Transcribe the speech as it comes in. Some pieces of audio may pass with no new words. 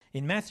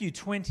In Matthew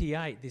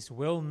 28, this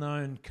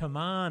well-known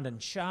command and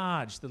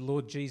charge the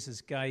Lord Jesus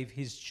gave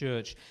his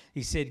church,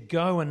 he said,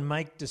 "Go and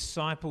make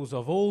disciples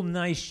of all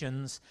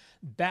nations,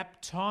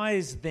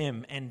 baptize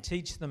them and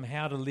teach them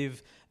how to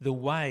live the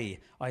way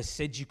I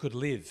said you could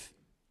live."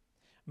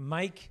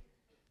 Make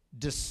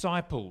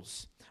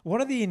disciples. What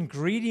are the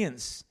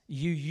ingredients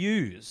you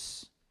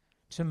use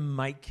to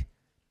make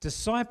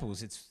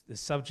disciples? It's the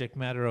subject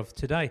matter of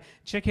today.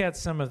 Check out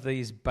some of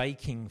these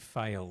baking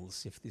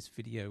fails if this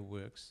video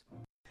works.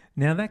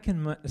 Now that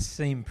can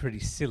seem pretty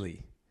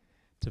silly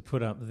to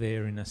put up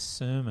there in a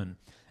sermon.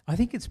 I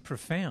think it's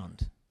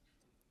profound.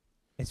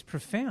 It's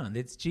profound.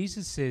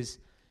 Jesus says,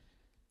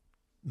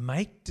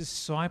 make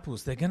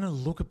disciples. They're going to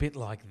look a bit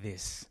like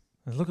this.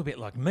 They look a bit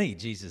like me,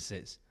 Jesus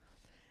says.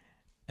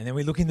 And then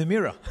we look in the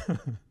mirror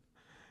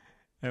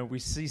and we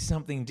see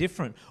something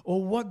different.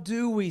 Or what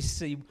do we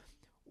see?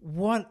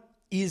 What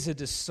is a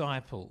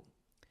disciple?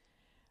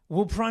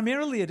 Well,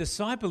 primarily a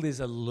disciple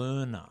is a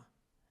learner,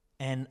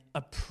 an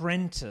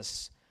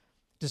apprentice.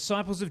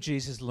 Disciples of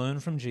Jesus learn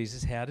from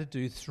Jesus how to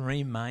do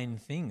three main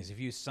things. If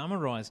you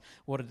summarize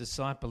what a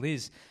disciple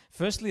is,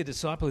 firstly, a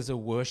disciple is a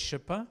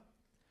worshipper.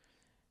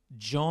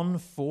 John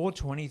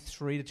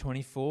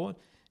 4:23-24,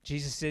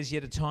 Jesus says,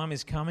 "Yet a time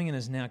is coming and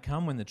has now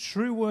come when the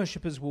true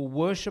worshippers will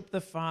worship the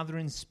Father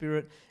in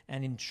spirit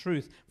and in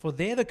truth, for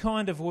they're the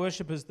kind of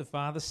worshippers the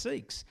Father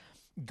seeks.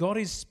 God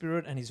is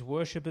spirit, and his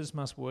worshippers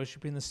must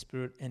worship in the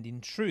spirit and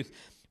in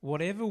truth."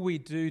 Whatever we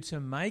do to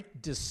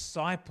make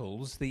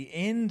disciples, the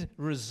end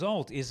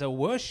result is a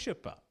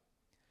worshipper,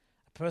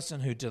 a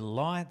person who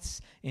delights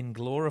in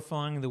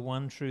glorifying the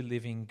one true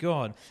living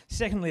God.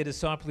 Secondly, a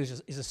disciple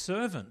is a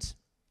servant.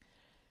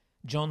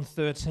 John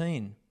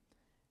 13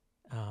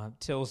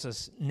 tells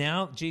us,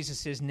 Jesus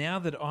says, "Now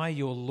that I,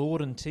 your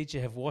Lord and teacher,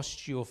 have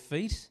washed your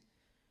feet,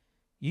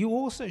 you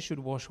also should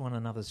wash one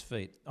another's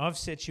feet. I've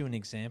set you an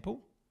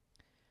example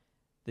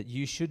that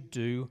you should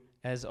do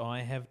as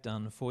I have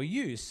done for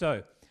you."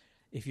 So,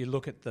 if you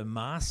look at the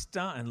master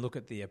and look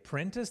at the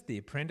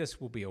apprentice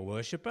will be a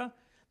worshipper.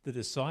 The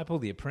disciple,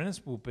 the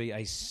apprentice, will be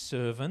a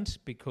servant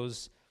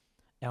because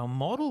our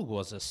model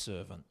was a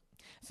servant.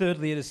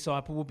 Thirdly, a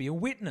disciple will be a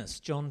witness.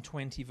 John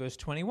 20, verse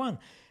 21.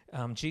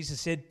 Jesus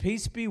said,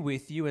 "Peace be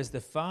with you. As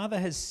the Father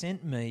has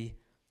sent me,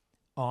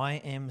 I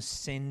am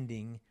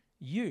sending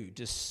you."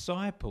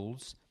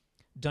 Disciples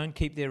don't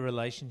keep their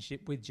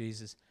relationship with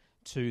Jesus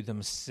to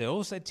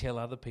themselves. They tell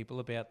other people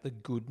about the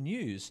good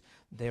news.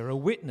 They're a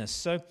witness.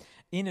 So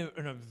in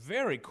a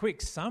very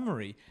quick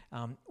summary,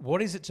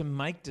 what is it to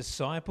make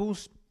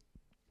disciples?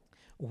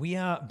 We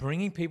are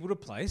bringing people to a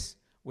place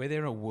where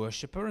they're a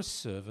worshipper, a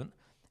servant,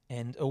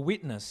 and a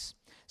witness.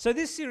 So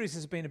this series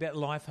has been about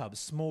life hubs,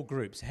 small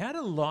groups. How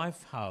do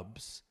life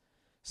hubs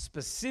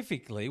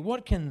specifically,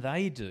 what can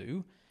they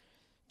do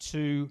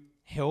to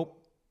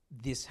help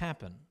this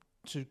happen?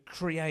 To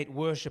create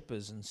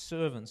worshippers and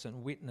servants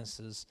and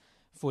witnesses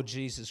for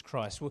Jesus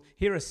Christ. Well,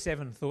 here are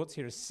 7 thoughts.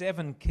 Here are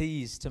 7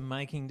 keys to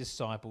making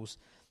disciples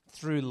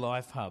through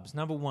life hubs.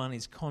 Number 1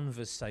 is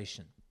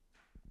conversation.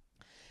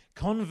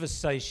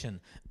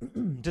 Conversation.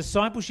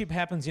 Discipleship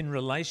happens in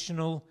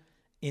relational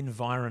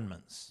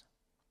environments.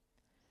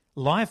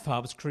 Life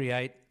hubs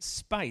create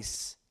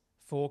space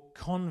for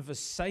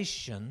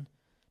conversation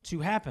to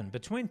happen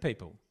between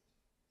people.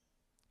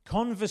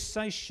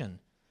 Conversation.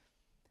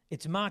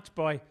 It's marked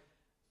by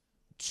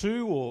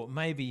 2 or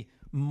maybe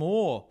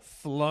more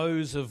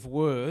flows of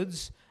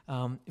words.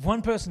 If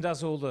one person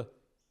does all the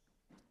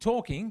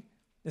talking,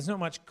 there's not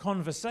much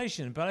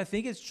conversation. But I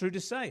think it's true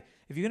to say,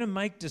 if you're going to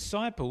make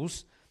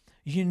disciples,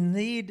 you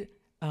need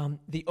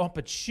the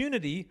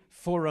opportunity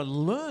for a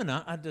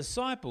learner, a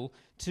disciple,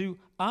 to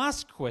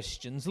ask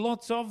questions,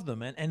 lots of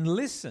them, and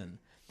listen.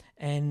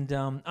 And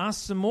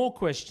ask some more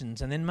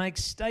questions and then make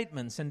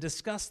statements and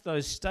discuss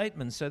those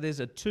statements. So there's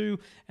a to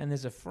and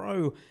there's a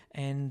fro,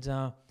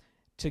 and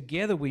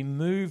together we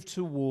move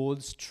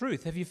towards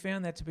truth. Have you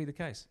found that to be the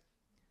case?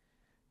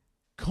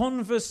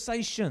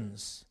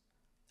 Conversations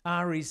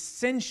are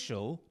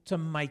essential to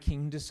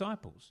making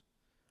disciples.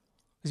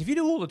 Because if you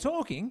do all the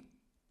talking,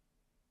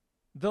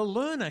 the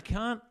learner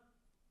can't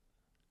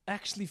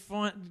actually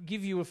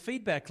give you a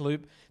feedback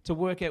loop to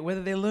work out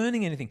whether they're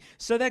learning anything.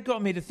 So that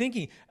got me to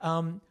thinking,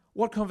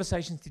 what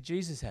conversations did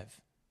Jesus have?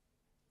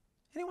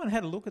 Anyone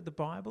had a look at the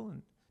Bible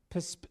and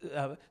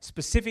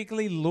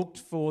specifically looked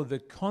for the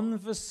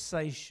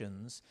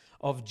conversations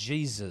of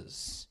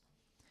Jesus?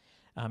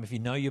 If you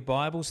know your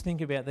Bibles, think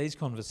about these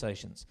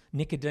conversations.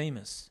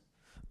 Nicodemus,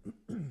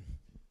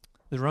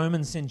 the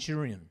Roman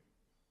centurion,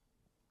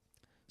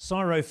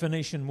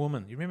 Syro-Phoenician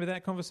woman. You remember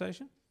that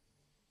conversation?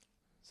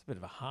 It's a bit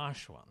of a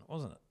harsh one,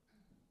 wasn't it?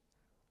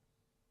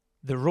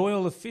 The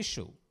royal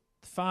official,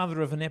 the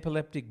father of an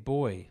epileptic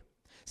boy.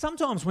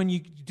 Sometimes when you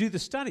do the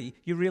study,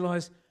 you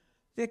realise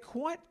they're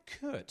quite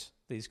curt,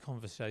 these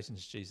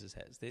conversations Jesus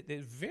has.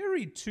 They're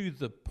very to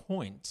the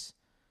point,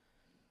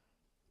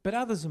 but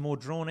others are more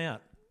drawn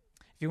out.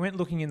 If you went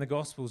looking in the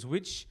Gospels,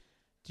 which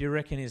do you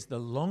reckon is the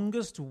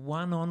longest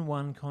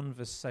one-on-one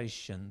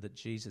conversation that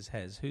Jesus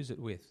has? Who's it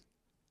with?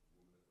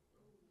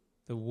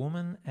 The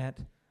woman at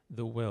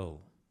the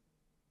well.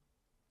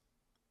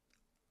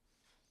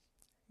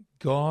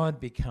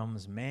 God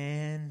becomes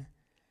man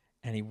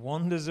and he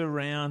wanders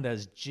around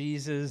as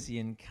Jesus, the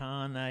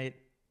incarnate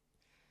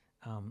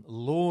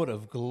Lord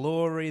of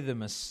glory, the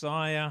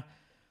Messiah,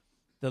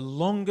 the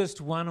longest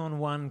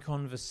one-on-one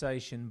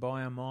conversation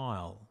by a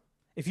mile.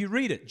 If you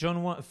read it,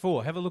 John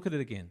 4, have a look at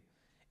it again.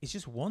 It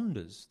just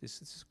wanders.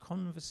 This is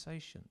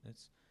conversation.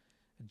 It's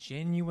a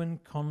genuine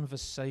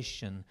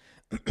conversation.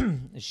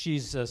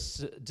 She's a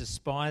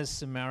despised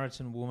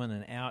Samaritan woman,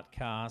 an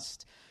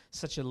outcast,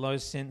 such a low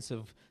sense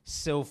of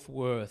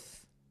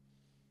self-worth.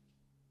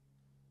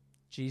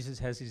 Jesus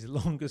has his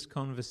longest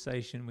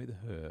conversation with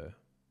her.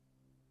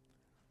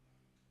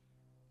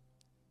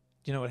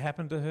 Do you know what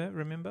happened to her,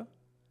 remember?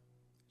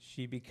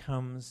 She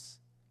becomes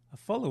a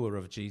follower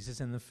of Jesus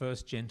and the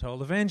first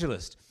Gentile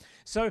evangelist.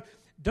 So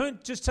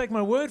don't just take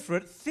my word for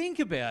it. Think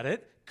about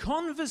it.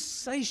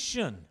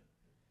 Conversation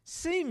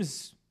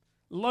seems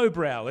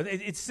lowbrow.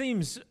 It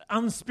seems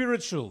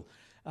unspiritual.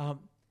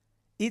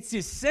 It's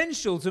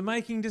essential to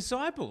making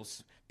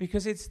disciples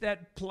because it's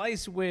that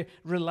place where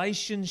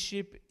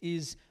relationship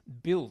is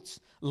built.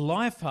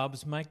 Life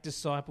hubs make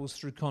disciples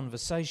through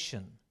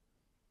conversation.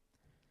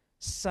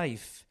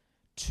 Safe,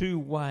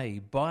 two-way,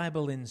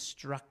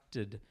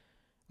 Bible-instructed,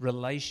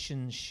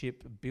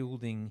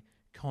 relationship-building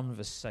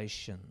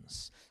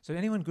conversations. So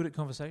anyone good at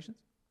conversations?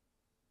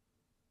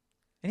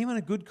 Anyone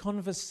a good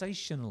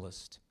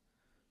conversationalist?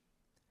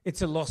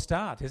 It's a lost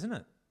art, isn't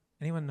it?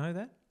 Anyone know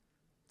that?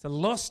 It's a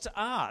lost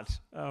art.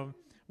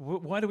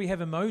 Why do we have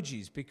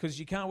emojis? Because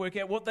you can't work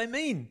out what they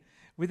mean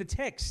with a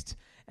text.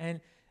 And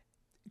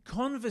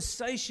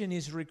conversation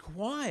is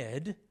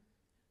required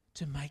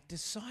to make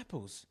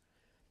disciples.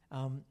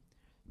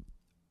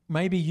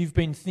 Maybe you've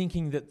been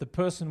thinking that the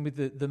person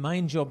with the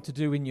main job to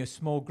do in your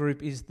small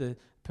group is the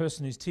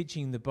person who's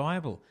teaching the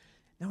Bible.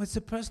 No, it's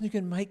the person who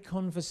can make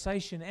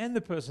conversation and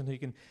the person who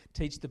can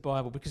teach the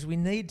Bible, because we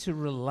need to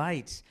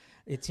relate.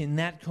 It's in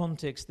that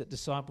context that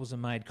disciples are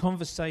made.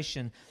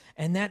 Conversation,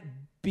 and that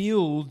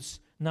builds,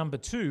 number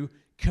 2,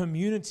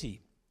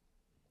 community.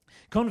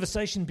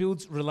 Conversation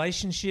builds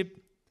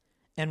relationship,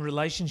 and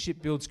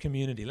relationship builds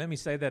community. Let me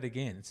say that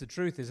again. It's the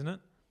truth, isn't it?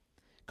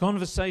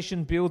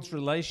 Conversation builds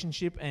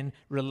relationship, and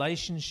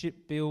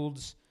relationship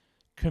builds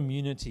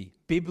community.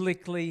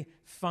 Biblically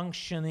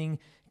functioning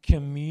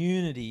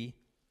community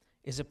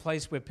is a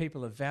place where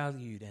people are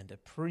valued and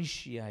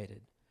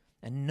appreciated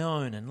and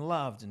known and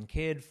loved and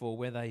cared for,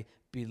 where they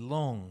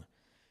belong.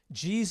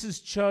 Jesus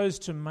chose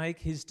to make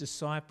his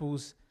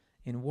disciples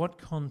in what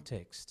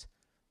context?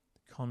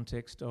 The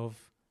context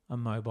of a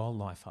mobile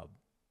life hub,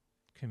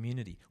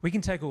 community. We can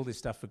take all this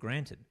stuff for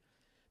granted,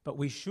 but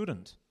we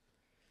shouldn't.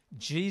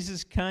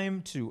 Jesus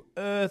came to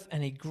earth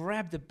and he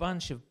grabbed a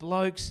bunch of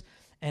blokes,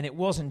 and it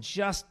wasn't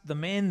just the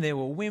men, there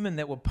were women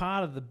that were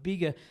part of the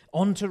bigger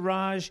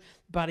entourage,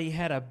 but he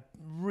had a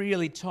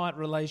really tight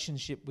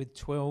relationship with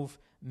 12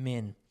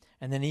 men.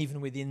 And then even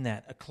within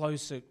that, a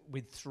closer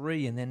with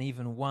 3, and then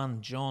even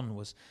 1, John,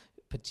 was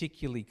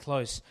particularly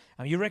close.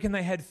 You reckon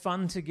they had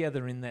fun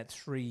together in that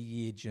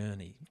 3-year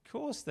journey? Of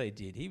course they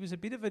did. He was a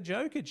bit of a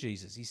joker,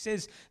 Jesus. He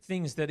says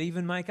things that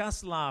even make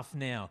us laugh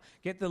now.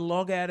 Get the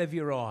log out of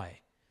your eye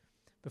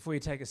before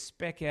you take a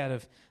speck out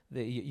of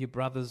your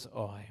brother's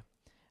eye.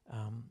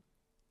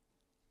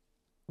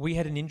 We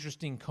had an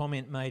interesting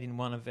comment made in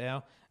one of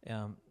our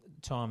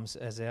times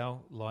as our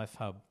life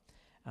hub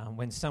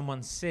when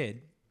someone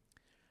said,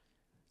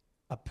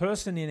 "A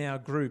person in our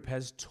group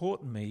has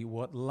taught me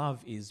what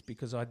love is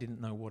because I didn't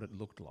know what it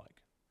looked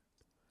like."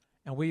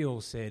 And we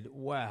all said,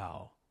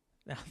 wow,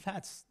 now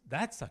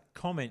that's a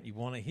comment you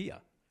want to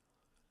hear.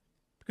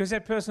 Because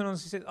that person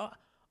honestly said,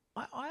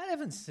 I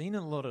haven't seen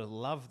a lot of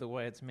love the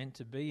way it's meant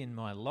to be in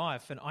my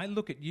life, and I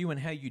look at you and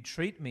how you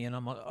treat me, and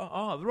I'm like,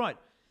 oh right,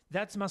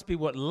 that must be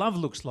what love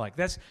looks like.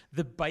 That's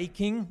the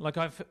baking. Like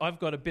I've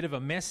got a bit of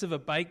a mess of a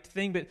baked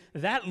thing, but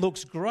that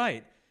looks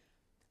great.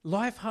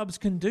 Life hubs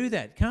can do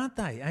that, can't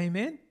they?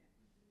 Amen?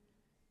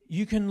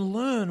 You can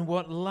learn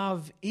what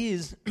love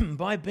is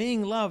by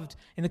being loved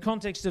in the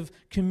context of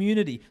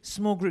community,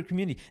 small group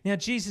community. Now,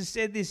 Jesus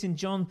said this in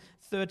John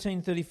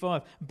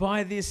 13:35.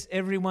 "By this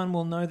everyone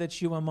will know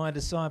that you are my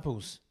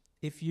disciples,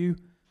 if you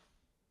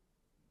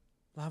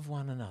love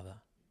one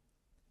another."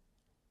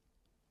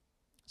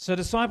 So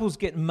disciples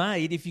get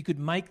made, if you could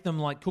make them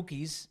like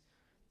cookies,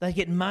 they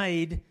get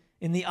made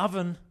in the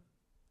oven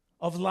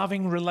of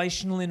loving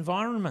relational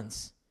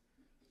environments.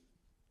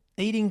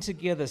 Eating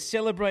together,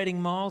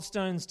 celebrating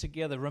milestones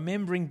together,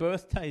 remembering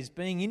birthdays,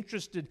 being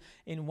interested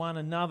in one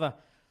another.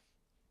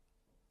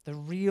 The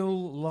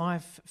real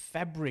life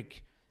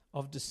fabric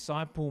of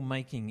disciple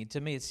making.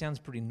 To me, it sounds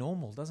pretty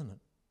normal, doesn't it?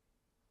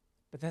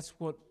 But that's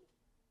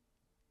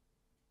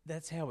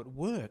how it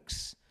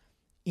works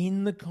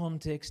in the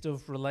context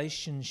of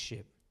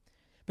relationship.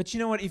 But you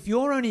know what? If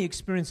your only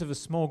experience of a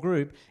small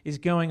group is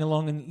going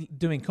along and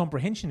doing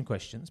comprehension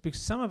questions,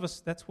 because some of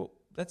us,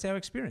 that's our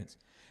experience.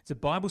 It's a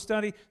Bible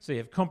study, so you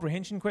have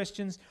comprehension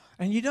questions,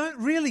 and you don't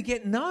really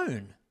get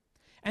known.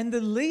 And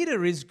the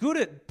leader is good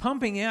at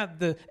pumping out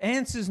the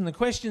answers and the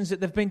questions that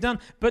they've been done.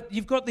 But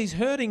you've got these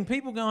hurting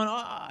people going,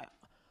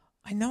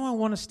 I know I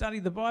want to study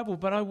the Bible,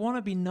 but I want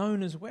to be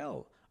known as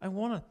well. I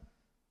want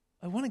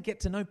to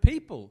get to know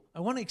people. I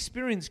want to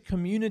experience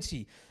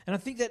community. And I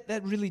think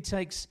that really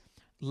takes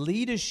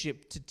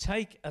leadership to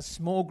take a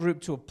small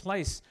group to a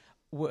place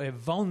where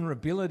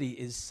vulnerability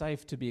is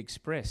safe to be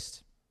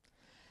expressed.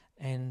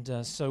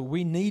 And so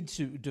we need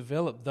to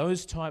develop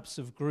those types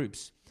of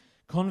groups.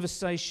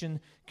 Conversation,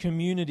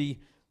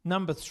 community.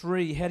 Number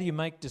 3, how do you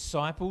make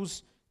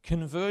disciples?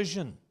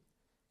 Conversion.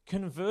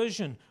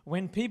 Conversion.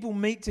 When people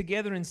meet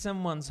together in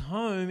someone's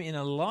home in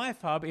a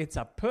life hub, it's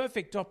a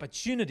perfect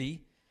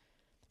opportunity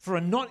for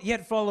a not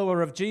yet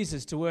follower of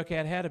Jesus to work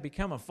out how to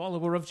become a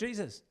follower of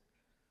Jesus.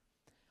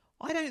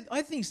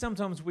 I think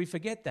sometimes we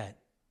forget that.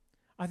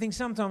 I think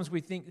sometimes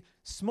we think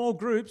small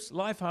groups,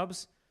 life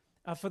hubs,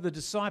 are for the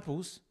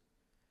disciples,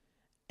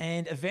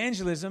 and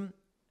evangelism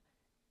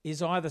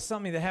is either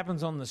something that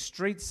happens on the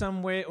street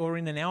somewhere or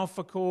in an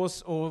alpha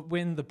course or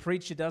when the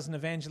preacher does an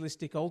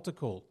evangelistic altar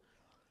call.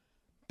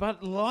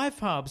 But life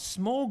hubs,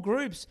 small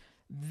groups,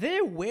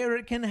 they're where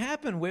it can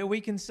happen, where we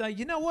can say,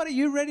 you know what, are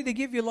you ready to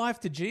give your life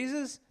to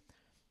Jesus?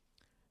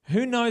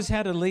 Who knows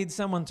how to lead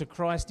someone to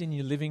Christ in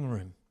your living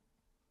room?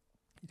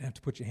 You don't have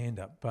to put your hand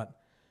up, but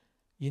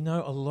you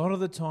know, a lot of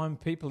the time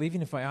people,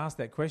 even if I ask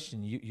that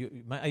question,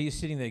 are you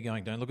sitting there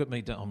going, don't look at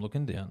me, I'm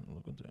looking down.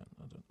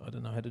 I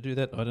don't know how to do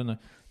that, I don't know.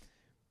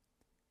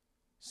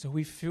 So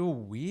we feel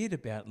weird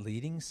about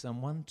leading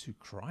someone to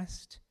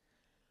Christ.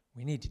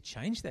 We need to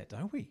change that,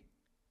 don't we?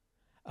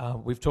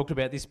 We've talked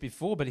about this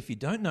before, but if you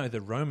don't know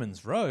the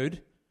Romans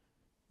road,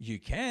 you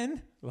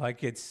can.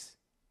 Like, it's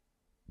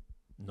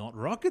not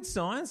rocket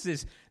science.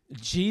 There's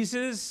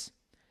Jesus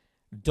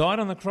died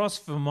on the cross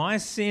for my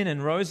sin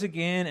and rose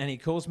again, and he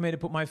calls me to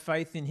put my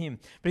faith in him.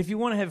 But if you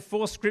want to have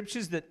 4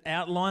 scriptures that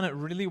outline it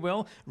really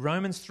well,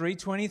 Romans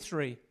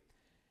 3:23.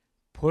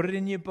 Put it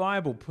in your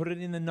Bible. Put it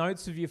in the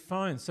notes of your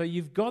phone. So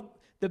you've got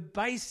the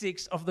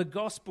basics of the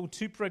gospel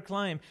to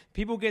proclaim.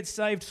 People get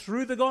saved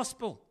through the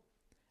gospel.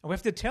 And we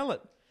have to tell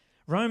it.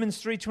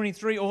 Romans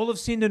 3:23, all have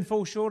sinned and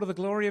fall short of the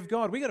glory of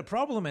God. We got a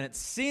problem, and it's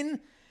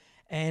sin.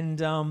 And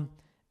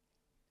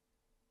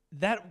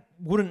that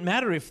wouldn't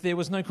matter if there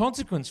was no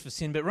consequence for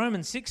sin. But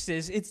Romans 6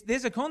 says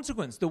there's a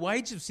consequence. The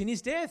wage of sin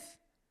is death.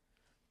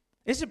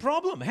 It's a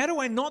problem. How do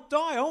I not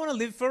die? I want to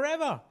live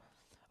forever.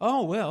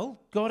 Oh,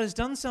 well, God has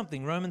done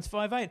something. Romans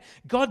 5:8.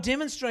 God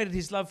demonstrated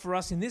his love for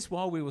us in this: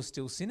 while we were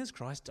still sinners,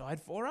 Christ died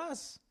for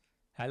us.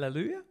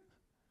 Hallelujah.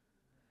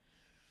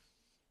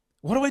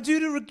 What do I do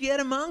to get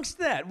amongst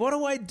that? What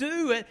do I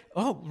do?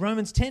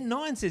 Romans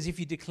 10:9 says, if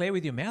you declare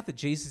with your mouth that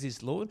Jesus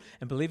is Lord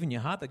and believe in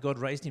your heart that God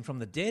raised him from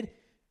the dead,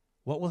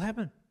 what will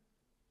happen?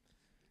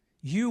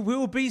 You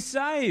will be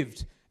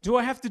saved. Do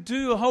I have to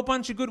do a whole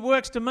bunch of good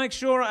works to make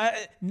sure?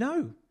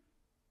 No.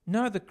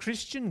 No, the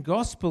Christian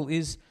gospel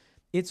is,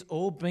 it's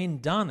all been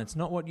done. It's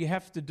not what you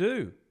have to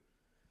do.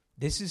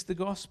 This is the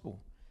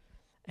gospel.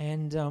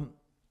 And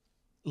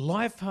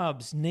life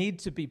hubs need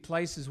to be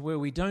places where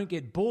we don't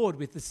get bored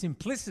with the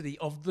simplicity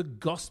of the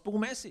gospel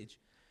message.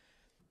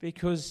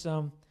 Because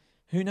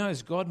who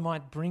knows, God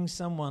might bring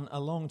someone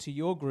along to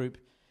your group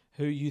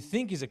who you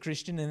think is a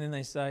Christian, and then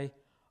they say,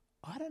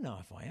 I don't know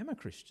if I am a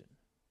Christian.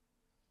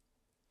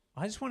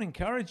 I just want to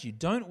encourage you,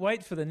 don't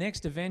wait for the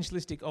next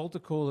evangelistic altar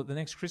call at the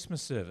next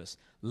Christmas service.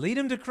 Lead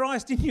them to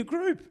Christ in your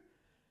group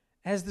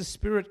as the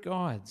Spirit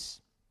guides.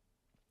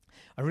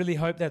 I really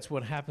hope that's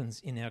what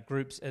happens in our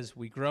groups as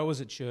we grow as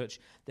a church,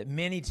 that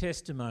many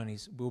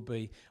testimonies will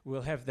be.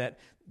 We'll have that,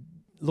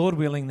 Lord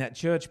willing, that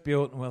church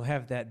built, and we'll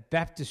have that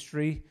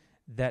baptistry,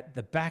 that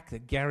the back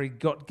that Gary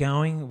got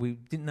going. We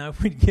didn't know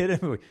if we'd get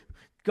it.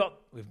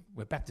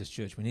 We're Baptist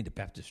church. We need a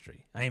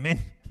baptistry. Amen.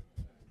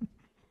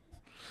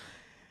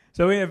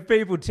 So we have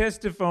people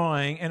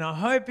testifying, and I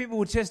hope people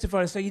will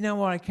testify to say, you know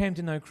what, I came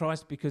to know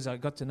Christ because I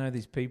got to know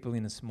these people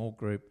in a small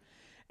group,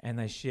 and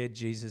they shared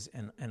Jesus,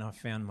 and I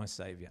found my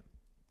Saviour.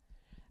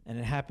 And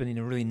it happened in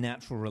a really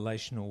natural,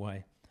 relational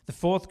way. The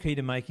 4th key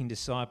to making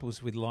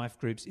disciples with life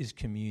groups is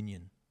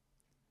communion.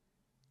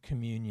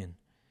 Communion.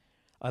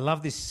 I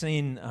love this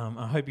scene,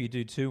 I hope you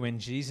do too, when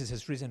Jesus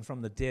has risen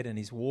from the dead and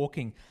he's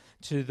walking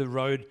to the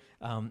road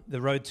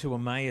to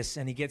Emmaus,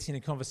 and he gets in a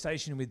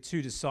conversation with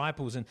 2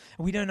 disciples, and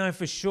we don't know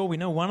for sure. We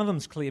know one of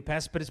them's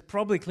Cleopas, but it's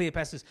probably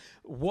Cleopas's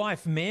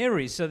wife,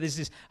 Mary. So there's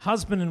this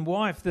husband and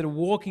wife that are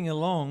walking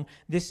along.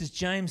 This is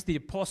James the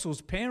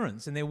Apostle's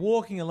parents, and they're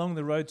walking along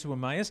the road to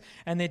Emmaus,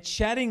 and they're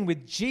chatting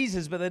with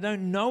Jesus, but they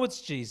don't know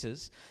it's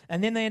Jesus.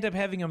 And then they end up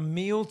having a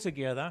meal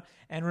together,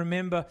 and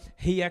remember,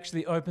 he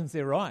actually opens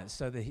their eyes,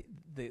 so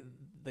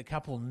the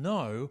couple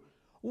know,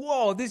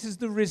 whoa, this is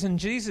the risen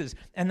Jesus.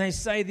 And they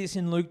say this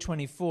in Luke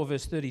 24,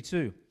 verse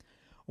 32.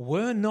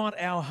 Were not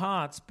our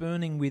hearts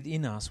burning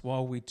within us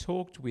while he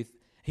talked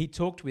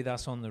with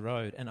us on the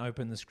road and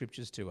opened the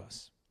scriptures to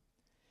us?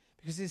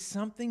 Because there's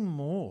something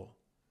more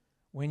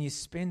when you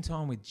spend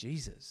time with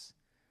Jesus.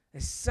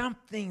 There's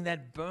something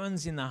that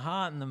burns in the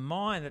heart and the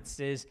mind that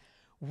says,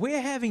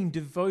 We're having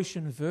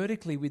devotion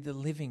vertically with the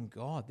living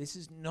God. This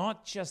is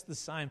not just the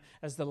same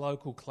as the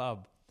local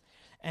club.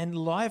 And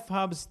life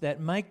hubs that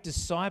make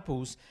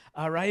disciples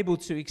are able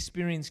to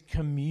experience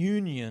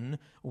communion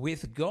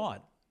with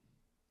God.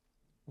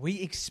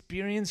 We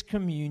experience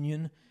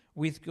communion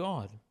with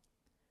God,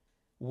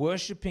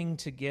 worshipping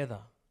together,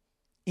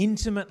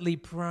 intimately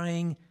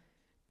praying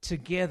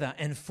together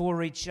and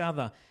for each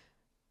other.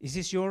 Is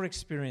this your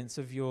experience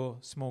of your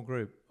small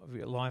group, of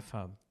your life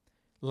hub?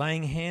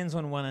 Laying hands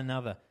on one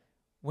another.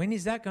 When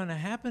is that going to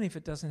happen if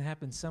it doesn't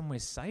happen somewhere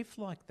safe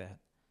like that?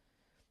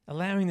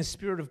 Allowing the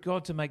Spirit of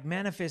God to make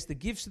manifest the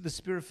gifts of the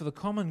Spirit for the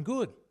common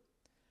good.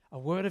 A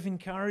word of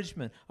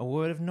encouragement, a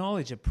word of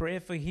knowledge, a prayer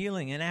for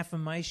healing, an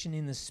affirmation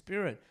in the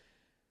Spirit.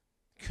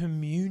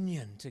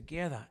 Communion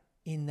together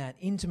in that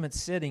intimate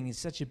setting is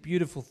such a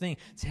beautiful thing.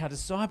 It's how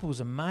disciples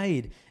are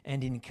made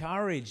and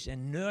encouraged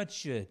and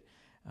nurtured.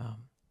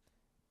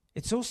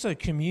 It's also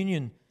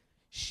communion,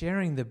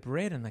 sharing the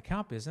bread and the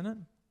cup, isn't it?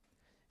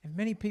 Have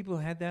many people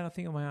had that? I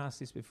think I might ask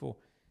this before.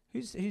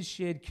 Who's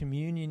shared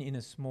communion in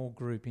a small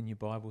group in your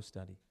Bible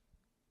study?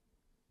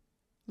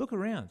 Look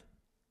around.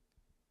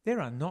 There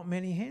are not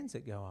many hands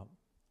that go up.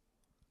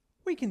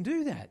 We can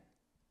do that.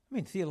 I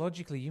mean,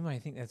 theologically, you may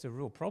think that's a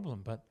real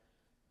problem, but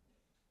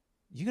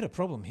you got a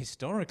problem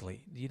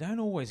historically. You don't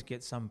always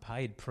get some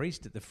paid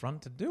priest at the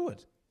front to do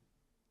it.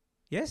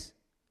 Yes?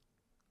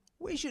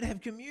 We should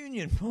have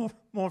communion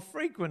more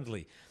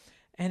frequently.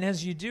 And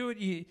as you do it,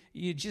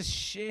 you just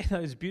share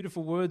those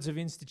beautiful words of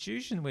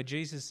institution where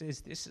Jesus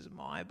says, this is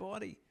my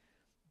body,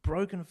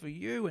 broken for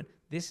you, and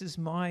this is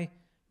my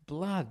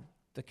blood,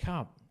 the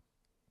cup.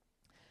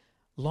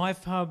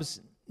 Life hubs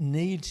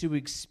need to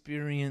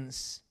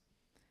experience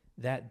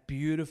that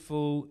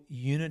beautiful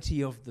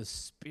unity of the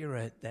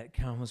Spirit that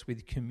comes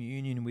with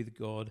communion with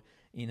God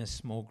in a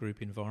small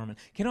group environment.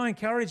 Can I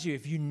encourage you,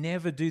 if you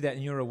never do that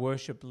and you're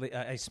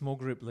a small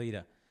group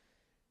leader,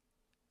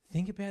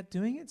 think about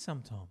doing it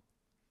sometime.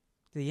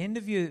 At the end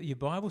of your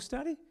Bible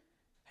study,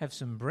 have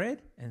some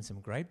bread and some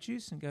grape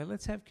juice and go,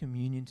 let's have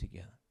communion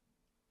together.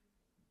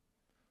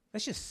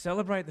 Let's just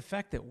celebrate the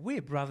fact that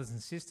we're brothers and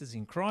sisters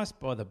in Christ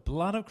by the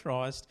blood of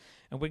Christ,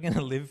 and we're going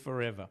to live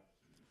forever.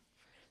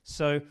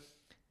 So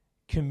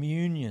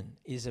communion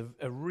is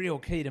a real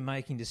key to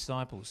making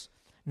disciples.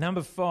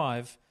 Number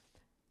 5,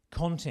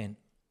 content.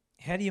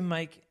 How do you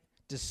make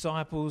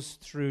disciples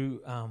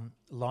through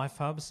life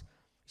hubs?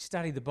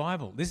 Study the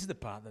Bible. This is the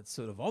part that's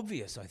sort of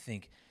obvious, I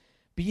think.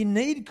 But you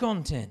need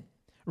content.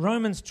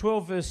 Romans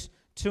 12, verse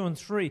 2 and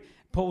 3,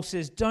 Paul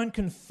says, don't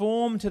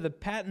conform to the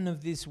pattern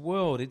of this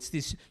world. It's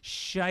this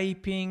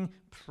shaping,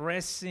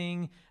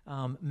 pressing,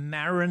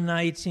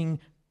 marinating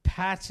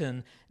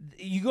pattern.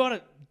 You got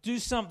to do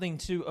something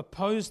to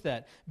oppose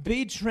that.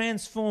 Be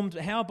transformed.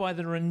 How? By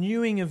the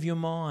renewing of your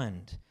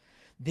mind.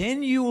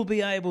 Then you will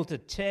be able to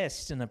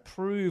test and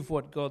approve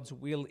what God's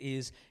will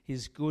is,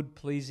 his good,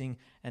 pleasing,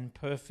 and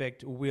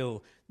perfect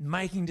will.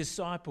 Making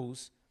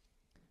disciples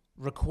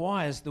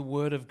requires the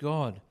Word of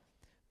God,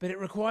 but it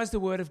requires the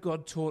Word of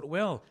God taught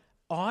well.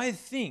 I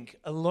think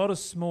a lot of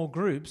small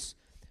groups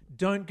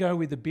don't go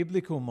with the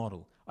biblical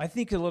model. I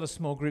think a lot of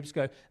small groups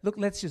go, look,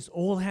 let's just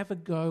all have a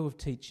go of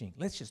teaching.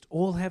 Let's just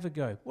all have a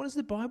go. What does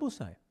the Bible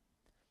say?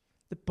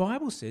 The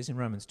Bible says in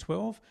Romans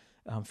 12,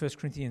 1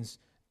 Corinthians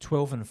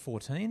 12 and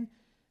 14,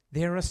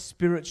 there are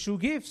spiritual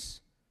gifts.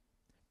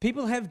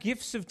 People have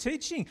gifts of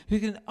teaching who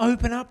can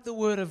open up the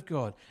Word of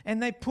God,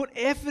 and they put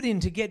effort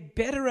in to get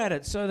better at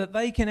it so that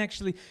they can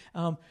actually,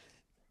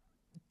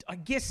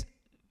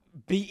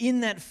 be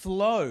in that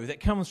flow that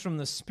comes from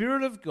the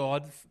Spirit of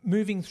God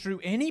moving through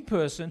any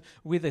person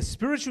with a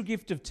spiritual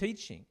gift of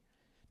teaching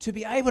to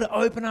be able to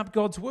open up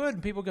God's Word.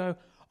 And people go,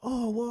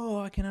 oh, whoa,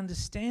 I can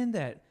understand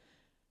that.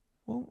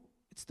 Well,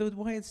 it's the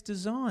way it's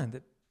designed,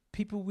 that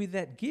people with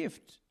that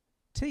gift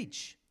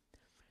teach.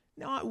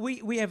 Now,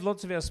 we have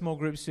lots of our small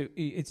groups who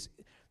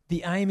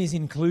the aim is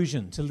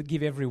inclusion, to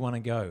give everyone a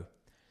go.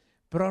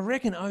 But I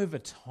reckon over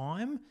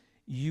time,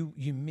 you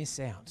miss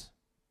out.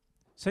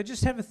 So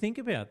just have a think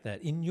about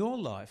that. In your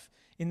life,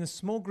 in the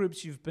small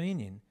groups you've been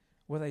in,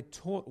 were they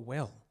taught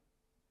well?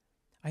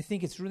 I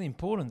think it's really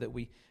important that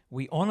we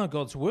honour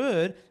God's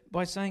Word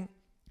by saying,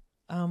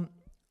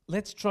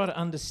 let's try to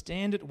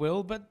understand it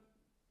well, but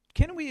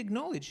can we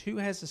acknowledge who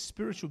has a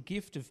spiritual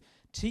gift of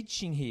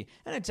teaching here?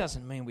 And it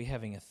doesn't mean we're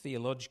having a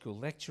theological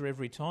lecture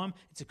every time.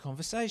 It's a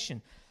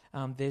conversation.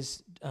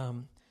 There's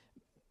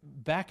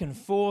back and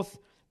forth,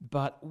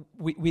 but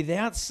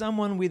without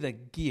someone with a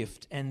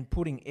gift and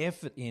putting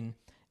effort in,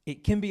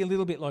 it can be a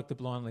little bit like the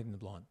blind leading the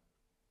blind.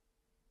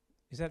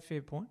 Is that a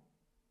fair point?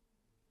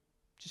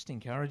 Just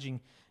encouraging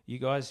you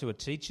guys who are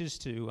teachers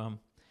to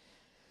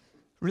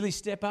really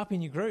step up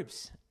in your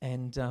groups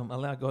and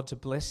allow God to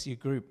bless your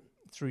group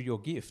through your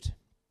gift.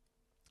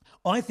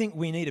 I think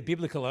we need a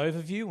biblical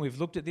overview. We've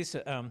looked at this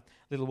a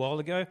little while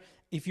ago.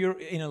 If you're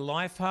in a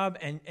life hub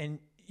and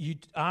you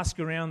ask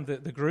around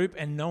the group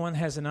and no one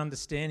has an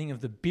understanding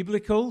of the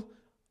biblical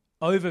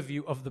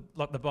overview of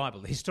the Bible,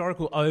 the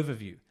historical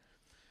overview,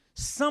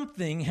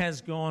 something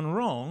has gone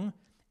wrong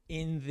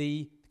in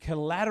the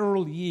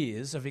collateral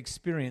years of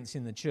experience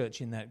in the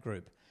church in that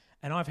group.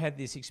 And I've had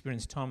this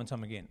experience time and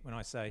time again when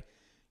I say,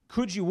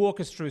 could you walk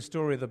us through a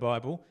story of the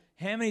Bible?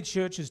 How many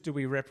churches do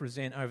we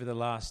represent over the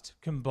last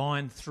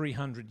combined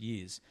 300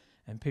 years?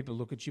 And people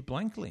look at you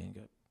blankly and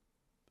go,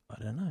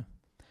 I don't know.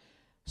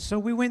 So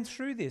we went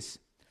through this.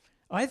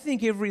 I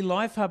think every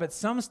Life Hub at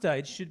some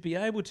stage should be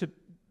able to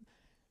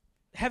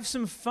have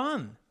some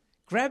fun.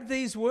 Grab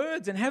these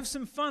words and have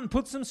some fun.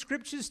 Put some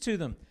scriptures to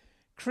them.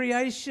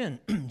 Creation,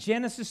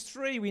 Genesis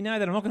 3, we know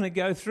that. I'm not going to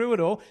go through it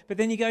all, but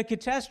then you go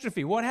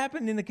catastrophe. What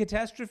happened in the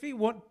catastrophe?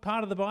 What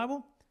part of the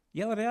Bible?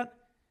 Yell it out.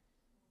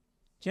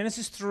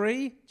 Genesis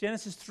 3,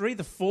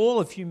 the fall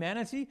of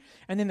humanity.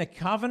 And then the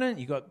covenant,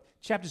 you've got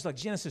chapters like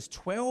Genesis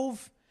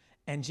 12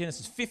 and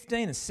Genesis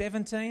 15 and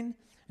 17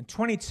 and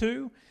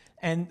 22.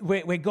 And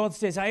where God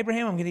says,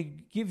 Abraham, I'm going to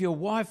give your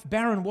wife,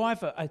 barren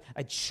wife,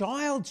 a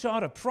child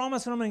of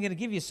promise, and I'm going to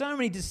give you so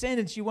many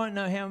descendants you won't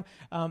know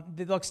how,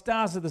 they're like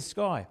stars of the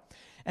sky.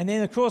 And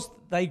then, of course,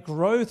 they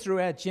grow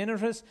throughout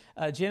Genesis,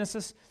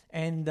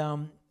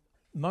 and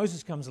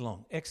Moses comes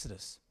along,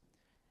 Exodus.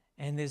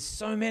 And there's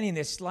so many, and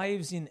there's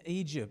slaves in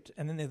Egypt.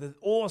 And then there's the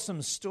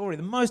awesome story,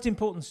 the most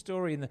important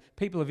story in the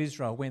people of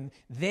Israel, when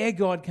their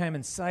God came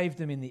and saved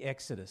them in the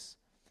Exodus.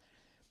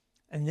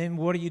 And then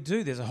what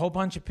do? There's a whole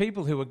bunch of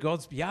people who are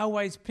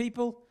Yahweh's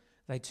people.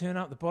 They turn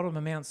up at the bottom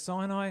of Mount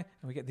Sinai,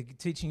 and we get the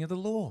teaching of the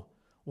law.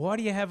 Why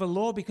do you have a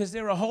law? Because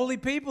they're a holy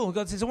people.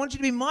 God says, I want you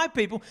to be my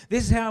people.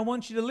 This is how I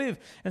want you to live.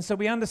 And so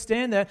we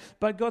understand that.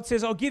 But God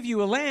says, I'll give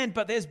you a land,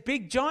 but there's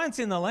big giants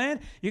in the land.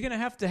 You're going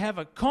to have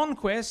a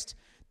conquest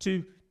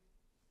to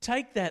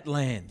take that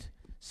land.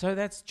 So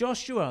that's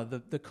Joshua,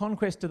 the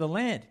conquest of the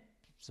land.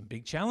 Some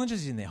big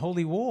challenges in there.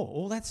 Holy war,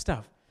 all that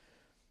stuff.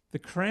 The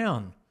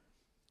crown.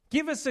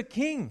 Give us a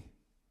king.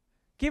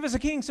 Give us a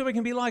king so we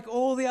can be like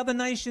all the other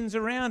nations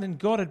around. And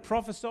God had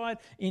prophesied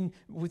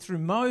through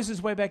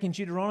Moses way back in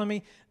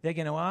Deuteronomy, they're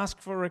going to ask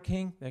for a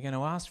king. They're going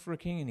to ask for a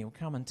king, and he'll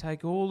come and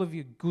take all of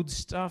your good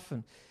stuff.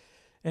 And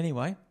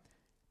anyway,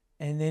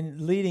 and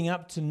then leading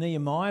up to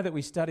Nehemiah that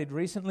we studied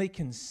recently,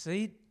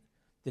 conceit,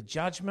 the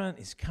judgment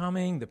is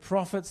coming. The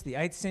prophets, the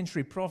 8th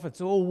century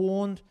prophets, all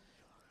warned.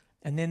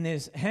 And then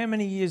there's how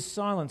many years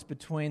silence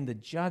between the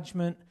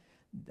judgment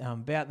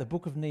about the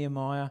book of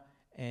Nehemiah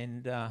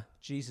and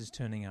Jesus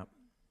turning up.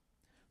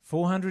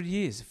 400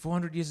 years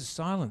of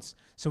silence.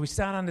 So we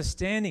start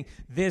understanding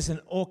there's an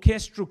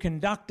orchestral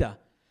conductor,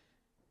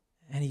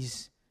 and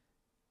he's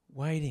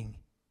waiting,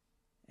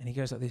 and he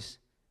goes like this,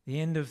 the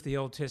end of the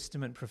Old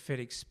Testament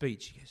prophetic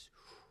speech. He goes,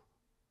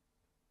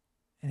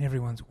 and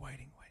everyone's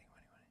waiting.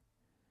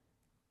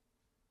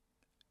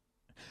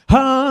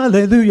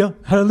 Hallelujah,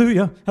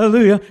 hallelujah,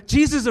 hallelujah.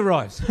 Jesus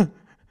arrives.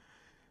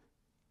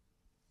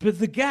 But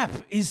the gap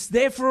is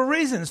there for a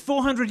reason. It's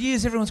 400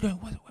 years, everyone's going,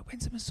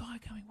 when's the Messiah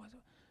coming?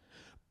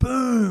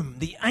 Boom!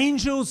 The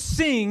angels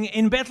sing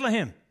in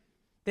Bethlehem.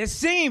 They're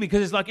singing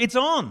because it's like, it's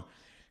on.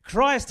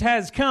 Christ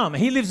has come.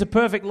 He lives a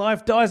perfect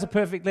life, dies a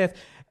perfect death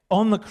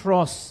on the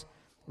cross,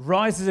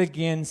 rises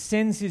again,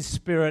 sends his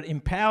Spirit,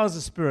 empowers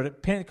the Spirit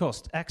at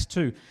Pentecost, Acts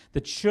 2.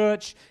 The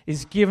church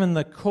is given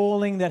the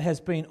calling that has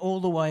been all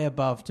the way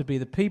above to be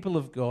the people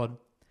of God.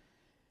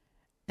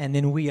 And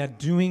then we are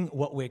doing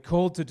what we're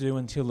called to do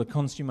until the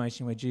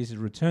consummation where Jesus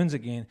returns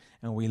again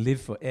and we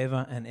live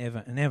forever and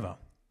ever and ever.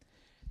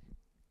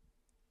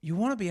 You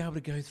want to be able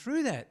to go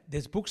through that.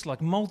 There's books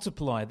like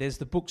Multiply. There's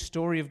the book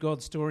Story of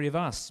God, Story of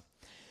Us.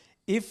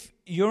 If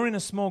you're in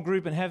a small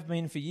group and have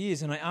been for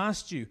years, and I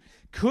asked you,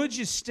 could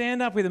you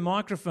stand up with a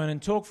microphone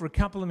and talk for a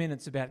couple of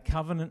minutes about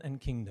covenant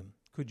and kingdom?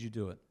 Could you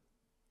do it?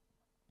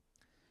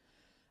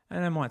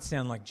 And that might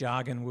sound like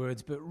jargon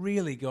words, but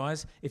really,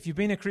 guys, if you've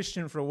been a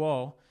Christian for a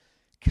while,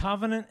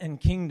 covenant and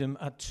kingdom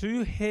are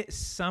two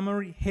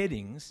summary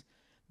headings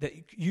that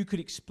you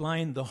could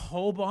explain the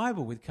whole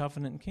Bible with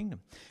covenant and kingdom.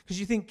 Because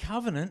you think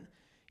covenant,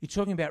 you're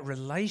talking about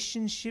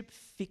relationship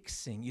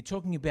fixing. You're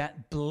talking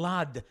about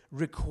blood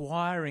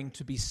requiring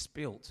to be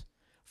spilt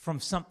from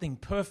something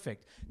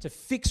perfect to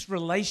fix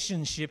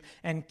relationship.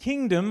 And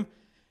kingdom,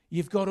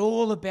 you've got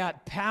all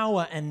about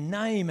power and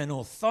name and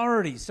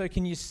authority. So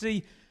can you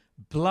see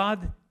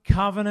blood,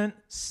 covenant,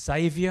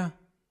 Savior,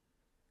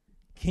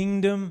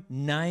 kingdom,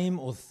 name,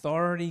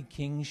 authority,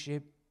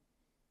 kingship,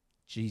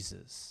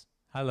 Jesus.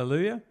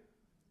 Hallelujah.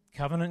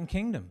 Covenant and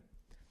kingdom.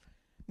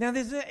 Now,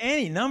 there's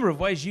any number of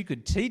ways you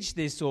could teach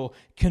this or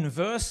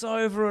converse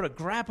over it or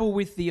grapple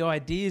with the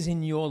ideas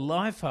in your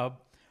Life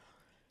Hub.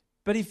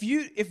 But if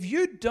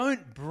you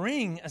don't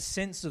bring a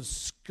sense of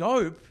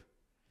scope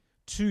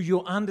to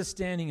your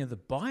understanding of the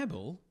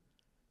Bible,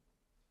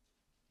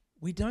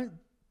 we don't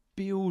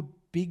build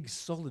big,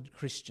 solid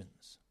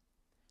Christians.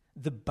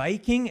 The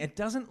baking, it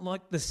doesn't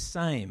look the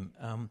same.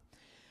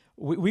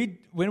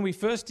 When we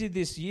first did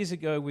this years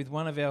ago with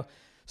one of our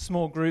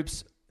small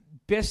groups,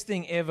 best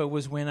thing ever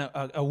was when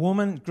a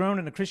woman grown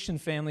in a Christian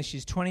family,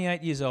 she's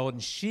 28 years old,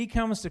 and she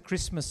comes to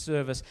Christmas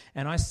service,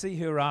 and I see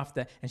her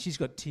after, and she's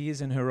got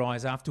tears in her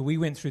eyes after we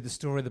went through the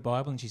story of the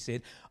Bible, and she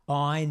said,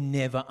 I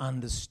never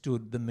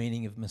understood the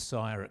meaning of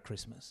Messiah at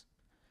Christmas.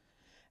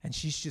 And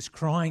she's just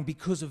crying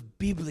because of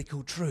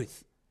biblical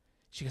truth.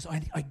 She goes,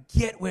 I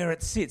get where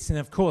it sits. And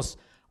of course,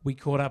 we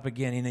caught up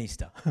again in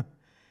Easter.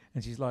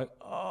 And she's like,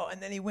 oh,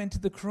 and then he went to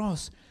the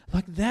cross.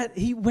 Like that,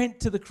 he went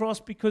to the cross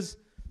because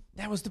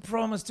that was the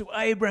promise to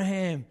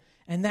Abraham.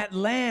 And that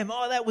lamb,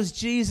 oh, that was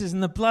Jesus,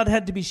 and the blood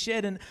had to be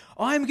shed. And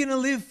I'm going to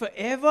live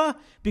forever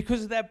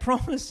because of that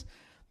promise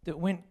that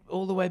went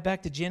all the way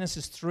back to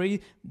Genesis 3.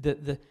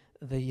 The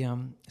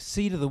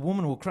seed of the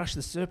woman will crush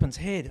the serpent's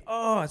head.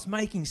 Oh, it's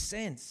making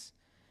sense.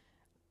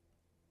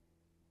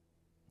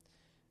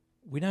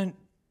 We don't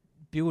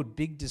build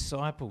big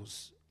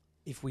disciples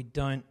if we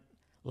don't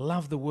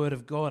love the Word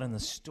of God and the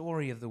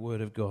story of the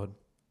Word of God.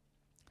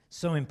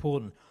 So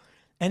important.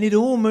 And it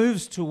all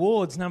moves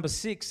towards, number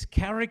 6,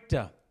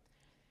 character.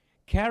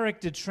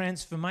 Character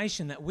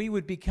transformation, that we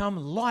would become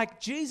like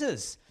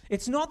Jesus.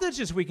 It's not that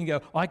just we can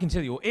go, I can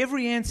tell you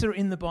every answer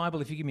in the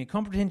Bible if you give me a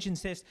comprehension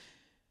test.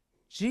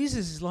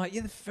 Jesus is like,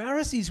 yeah, the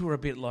Pharisees were a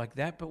bit like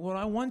that, but what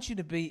I want you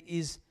to be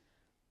is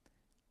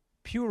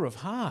pure of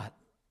heart.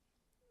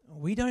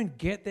 We don't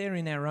get there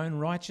in our own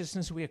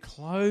righteousness. We are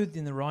clothed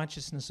in the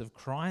righteousness of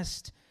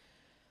Christ.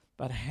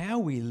 But how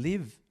we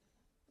live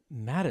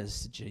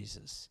matters to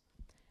Jesus.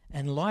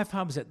 And life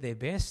hubs at their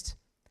best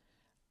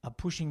are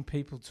pushing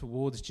people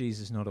towards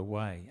Jesus, not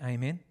away.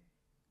 Amen?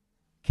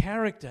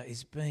 Character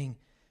is being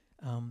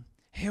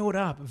held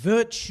up.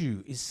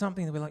 Virtue is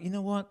something that we're like, you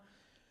know what?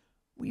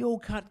 We all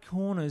cut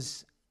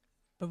corners,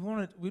 but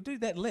we'll do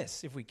that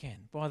less if we can,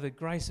 by the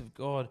grace of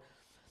God.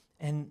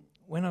 And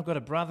when I've got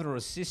a brother or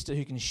a sister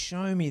who can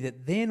show me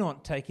that they're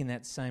not taking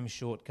that same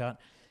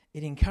shortcut,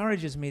 it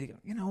encourages me to go,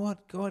 you know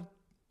what, God,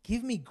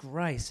 give me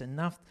grace,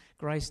 enough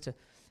grace to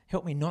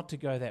help me not to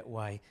go that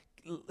way.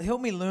 Help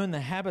me learn the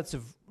habits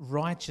of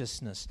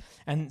righteousness.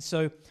 And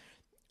so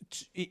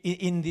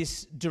in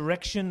this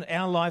direction,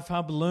 our Life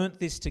Hub learnt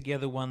this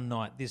together one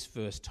night, this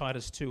verse,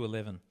 Titus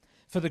 2:11.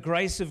 For the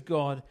grace of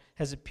God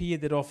has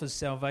appeared that offers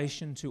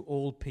salvation to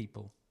all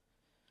people.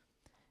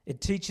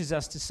 It teaches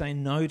us to say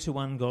no to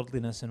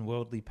ungodliness and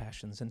worldly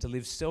passions and to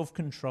live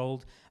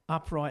self-controlled,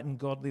 upright and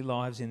godly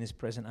lives in this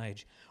present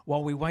age,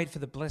 while we wait for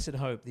the blessed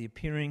hope, the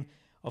appearing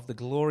of the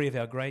glory of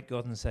our great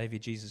God and Saviour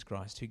Jesus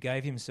Christ, who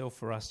gave himself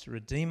for us to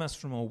redeem us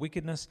from all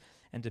wickedness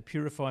and to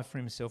purify for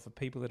himself a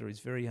people that are his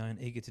very own,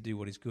 eager to do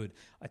what is good.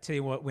 I tell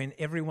you what, when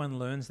everyone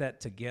learns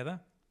that together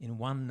in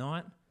one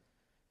night,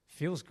 it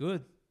feels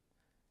good.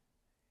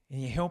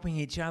 And you're helping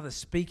each other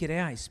speak it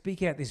out. You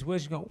speak out these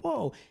words, you go,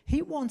 whoa,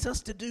 he wants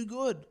us to do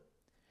good.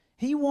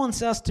 He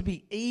wants us to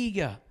be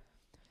eager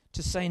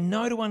to say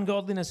no to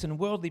ungodliness and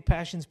worldly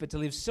passions, but to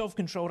live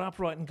self-controlled,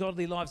 upright and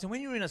godly lives. And when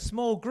you're in a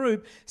small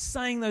group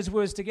saying those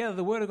words together,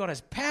 the Word of God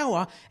has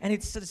power, and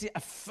it's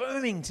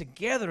affirming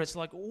together. It's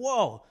like,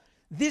 whoa,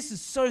 this is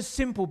so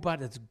simple,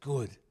 but it's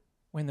good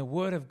when the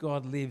Word of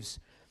God lives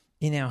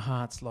in our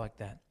hearts like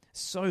that.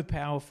 So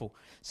powerful.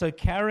 So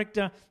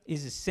character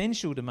is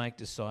essential to make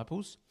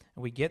disciples,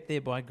 and we get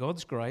there by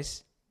God's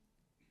grace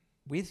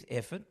with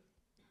effort.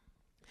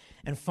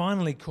 And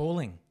finally,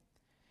 calling.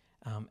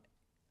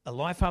 A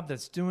Life Hub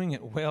that's doing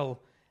it well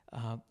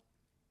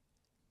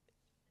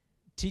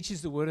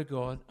teaches the Word of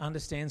God,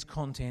 understands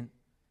content,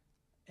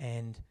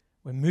 and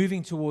we're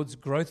moving towards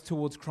growth,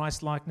 towards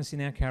Christ-likeness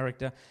in our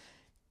character.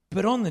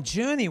 But on the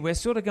journey, we're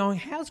sort of going,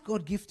 how's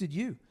God gifted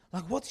you?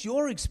 Like, what's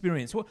your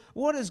experience?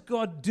 What is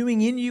God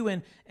doing in you,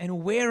 and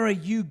where are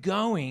you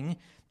going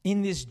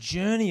in this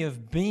journey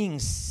of being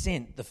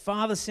sent? The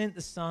Father sent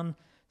the Son,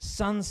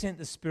 Son sent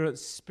the Spirit,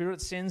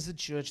 Spirit sends the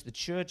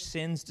church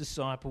sends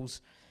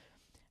disciples.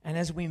 And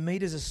as we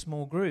meet as a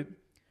small group,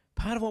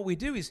 part of what we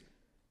do is,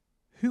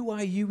 who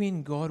are you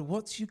in God?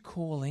 What's your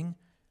calling?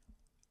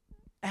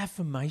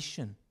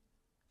 Affirmation.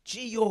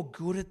 Gee, you're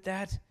good at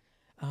that.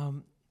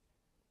 How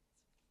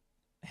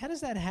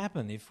does that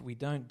happen if we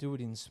don't do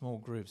it in small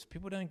groups?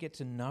 People don't get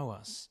to know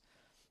us.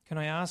 Can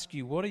I ask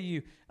you, what are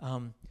you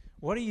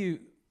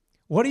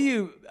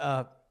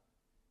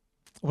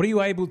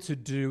able to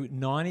do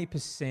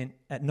 90%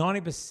 at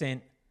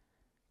 90%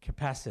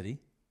 capacity,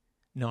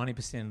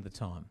 90% of the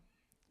time?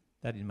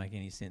 That didn't make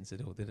any sense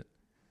at all, did it?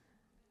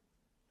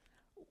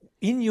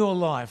 In your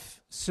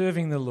life,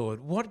 serving the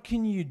Lord, what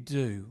can you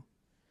do?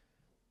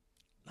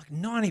 Like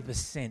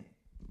 90%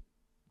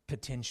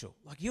 potential.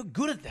 Like, you're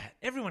good at that.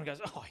 Everyone goes,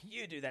 oh,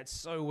 you do that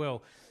so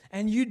well.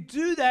 And you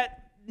do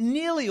that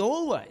nearly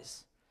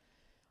always.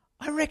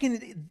 I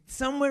reckon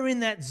somewhere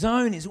in that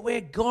zone is where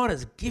God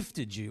has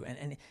gifted you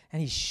and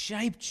He's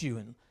shaped you.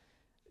 And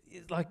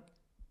like,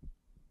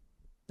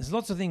 there's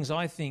lots of things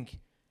I think,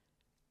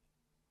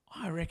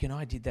 I reckon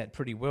I did that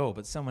pretty well,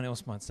 but someone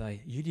else might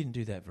say, you didn't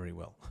do that very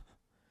well.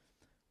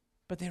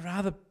 But there are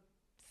other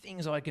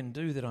things I can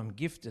do that I'm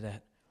gifted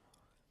at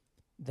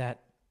that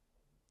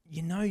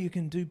you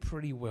can do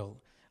pretty well.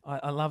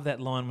 I love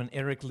that line when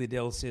Eric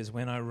Liddell says,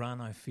 when I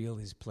run, I feel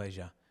his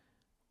pleasure.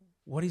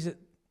 What is it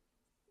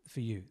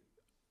for you?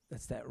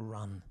 That's that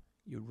run.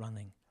 You're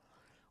running.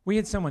 We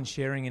had someone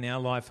sharing in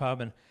our Life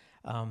Hub, and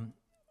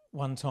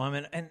one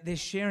time, and they're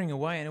sharing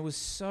away, and it was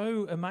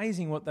so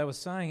amazing what they were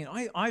saying.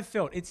 And I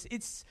felt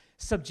it's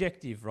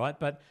subjective, right?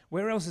 But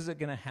where else is it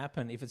going to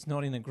happen if it's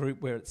not in a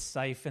group where it's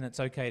safe and it's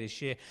okay to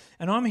share?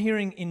 And I'm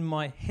hearing in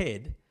my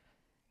head,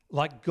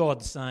 like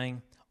God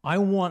saying, I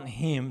want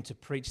him to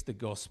preach the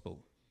gospel.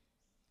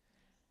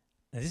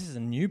 Now, this is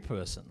a new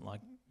person, like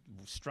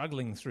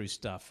struggling through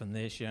stuff, and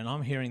they're sharing.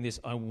 I'm hearing this,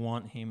 I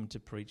want him to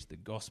preach the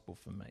gospel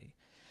for me.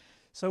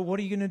 So what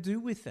are you going to do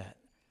with that?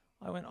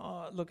 I went,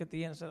 look at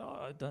the end and said,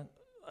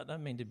 I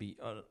don't mean to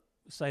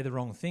say the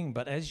wrong thing,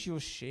 but as you're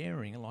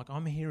sharing, like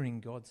I'm hearing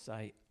God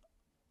say,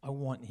 I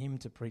want him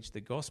to preach the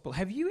gospel.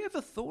 Have you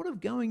ever thought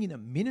of going in a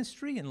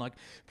ministry and like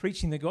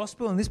preaching the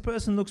gospel? And this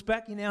person looks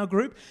back in our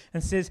group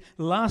and says,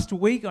 last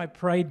week I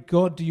prayed,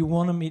 God, do you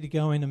want me to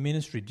go into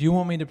ministry? Do you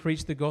want me to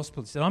preach the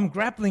gospel? He said, I'm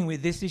grappling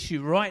with this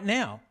issue right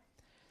now.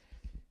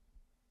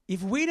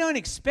 If we don't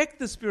expect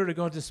the Spirit of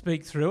God to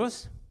speak through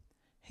us,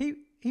 he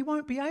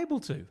won't be able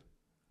to.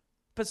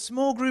 But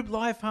small group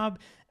Life Hub,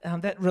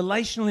 that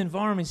relational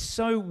environment is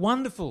so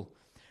wonderful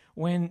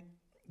when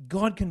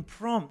God can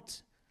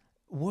prompt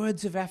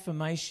words of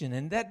affirmation.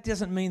 And that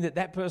doesn't mean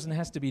that person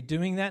has to be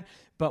doing that,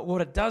 but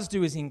what it does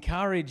do is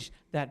encourage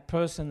that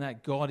person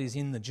that God is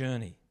in the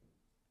journey.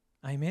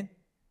 Amen?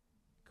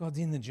 God's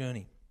in the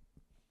journey.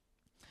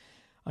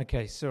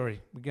 Okay,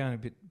 sorry, we're going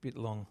a bit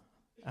long.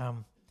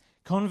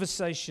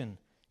 Conversation,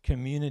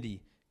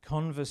 community,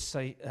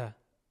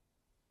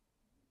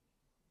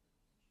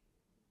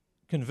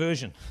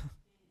 conversion.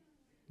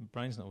 My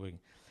brain's not working.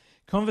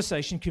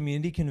 Conversation,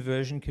 community,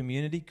 conversion,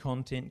 community,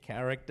 content,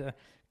 character,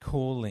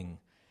 calling.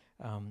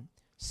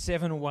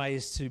 7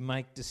 ways to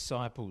make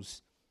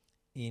disciples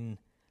in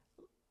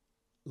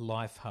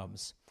Life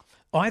Hubs.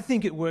 I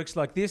think it works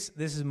like this.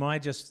 This is my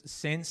just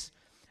sense.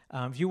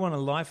 If you want a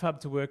Life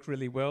Hub to work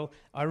really well,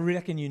 I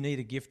reckon you need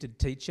a gifted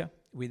teacher.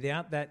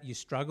 Without that, you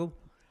struggle.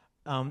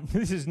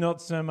 This is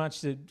not so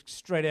much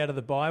straight out of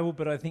the Bible,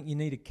 but I think you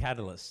need a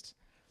catalyst.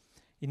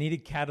 You need a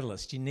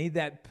catalyst. You need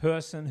that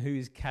person who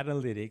is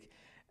catalytic.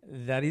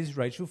 That is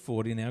Rachel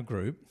Ford in our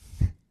group.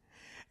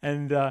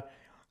 And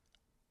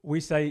we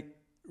say,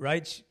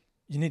 Rach,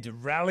 you need to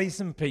rally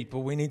some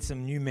people. We need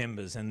some new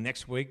members. And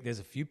next week, there's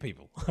a few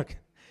people.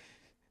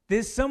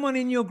 There's someone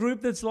in your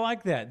group that's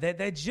like that.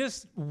 They're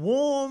just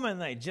warm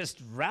and they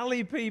just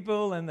rally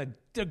people and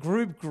the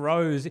group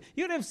grows.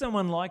 You got to have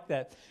someone like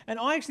that. And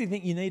I actually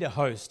think you need a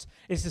host.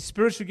 It's the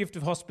spiritual gift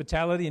of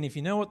hospitality. And if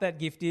you know what that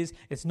gift is,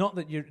 it's not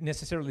that you're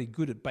necessarily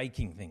good at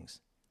baking things.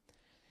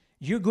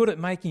 You're good at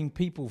making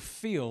people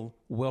feel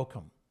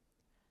welcome.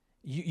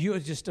 You're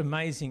just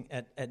amazing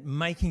at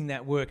making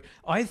that work.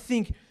 I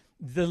think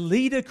the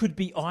leader could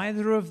be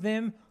either of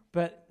them,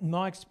 but in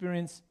my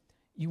experience,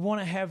 you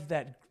want to have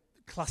that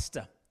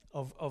cluster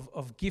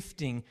of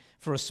gifting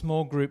for a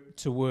small group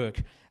to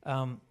work.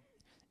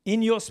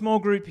 In your small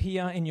group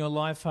here, in your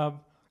Life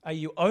Hub, are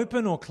you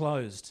open or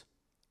closed?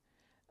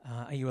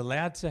 Are you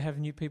allowed to have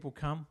new people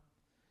come?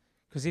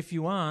 Because if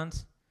you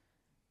aren't,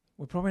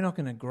 we're probably not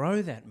going to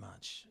grow that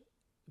much.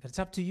 But it's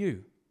up to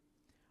you.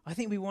 I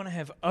think we want to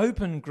have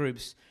open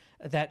groups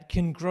that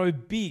can grow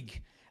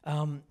big.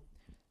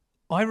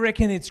 I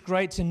reckon it's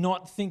great to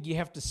not think you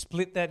have to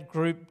split that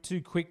group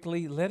too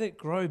quickly. Let it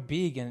grow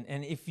big.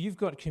 And if you've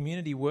got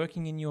community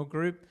working in your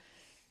group,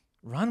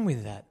 run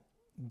with that.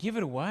 Give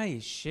it away.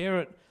 Share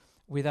it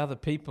with other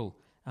people.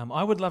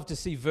 I would love to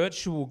see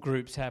virtual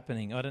groups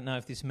happening. I don't know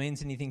if this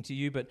means anything to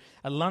you, but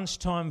a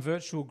lunchtime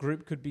virtual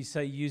group could be,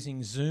 say,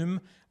 using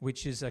Zoom,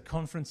 which is a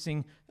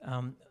conferencing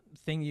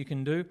thing you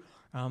can do.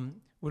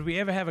 Would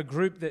we ever have a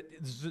group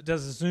that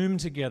does Zoom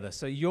together?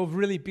 So you're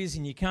really busy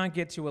and you can't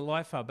get to a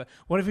Life Hub, but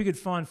what if we could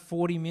find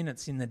 40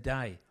 minutes in the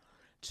day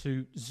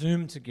to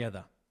Zoom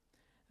together?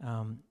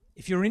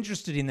 If you're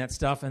interested in that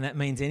stuff and that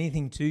means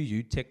anything to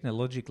you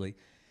technologically,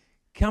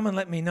 come and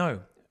let me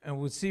know and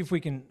we'll see if we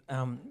can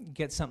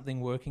get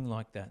something working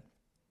like that.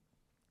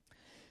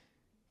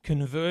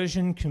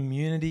 Conversion,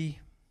 community,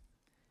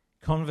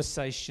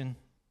 conversation,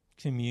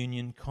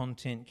 communion,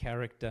 content,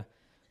 character,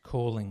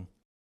 calling.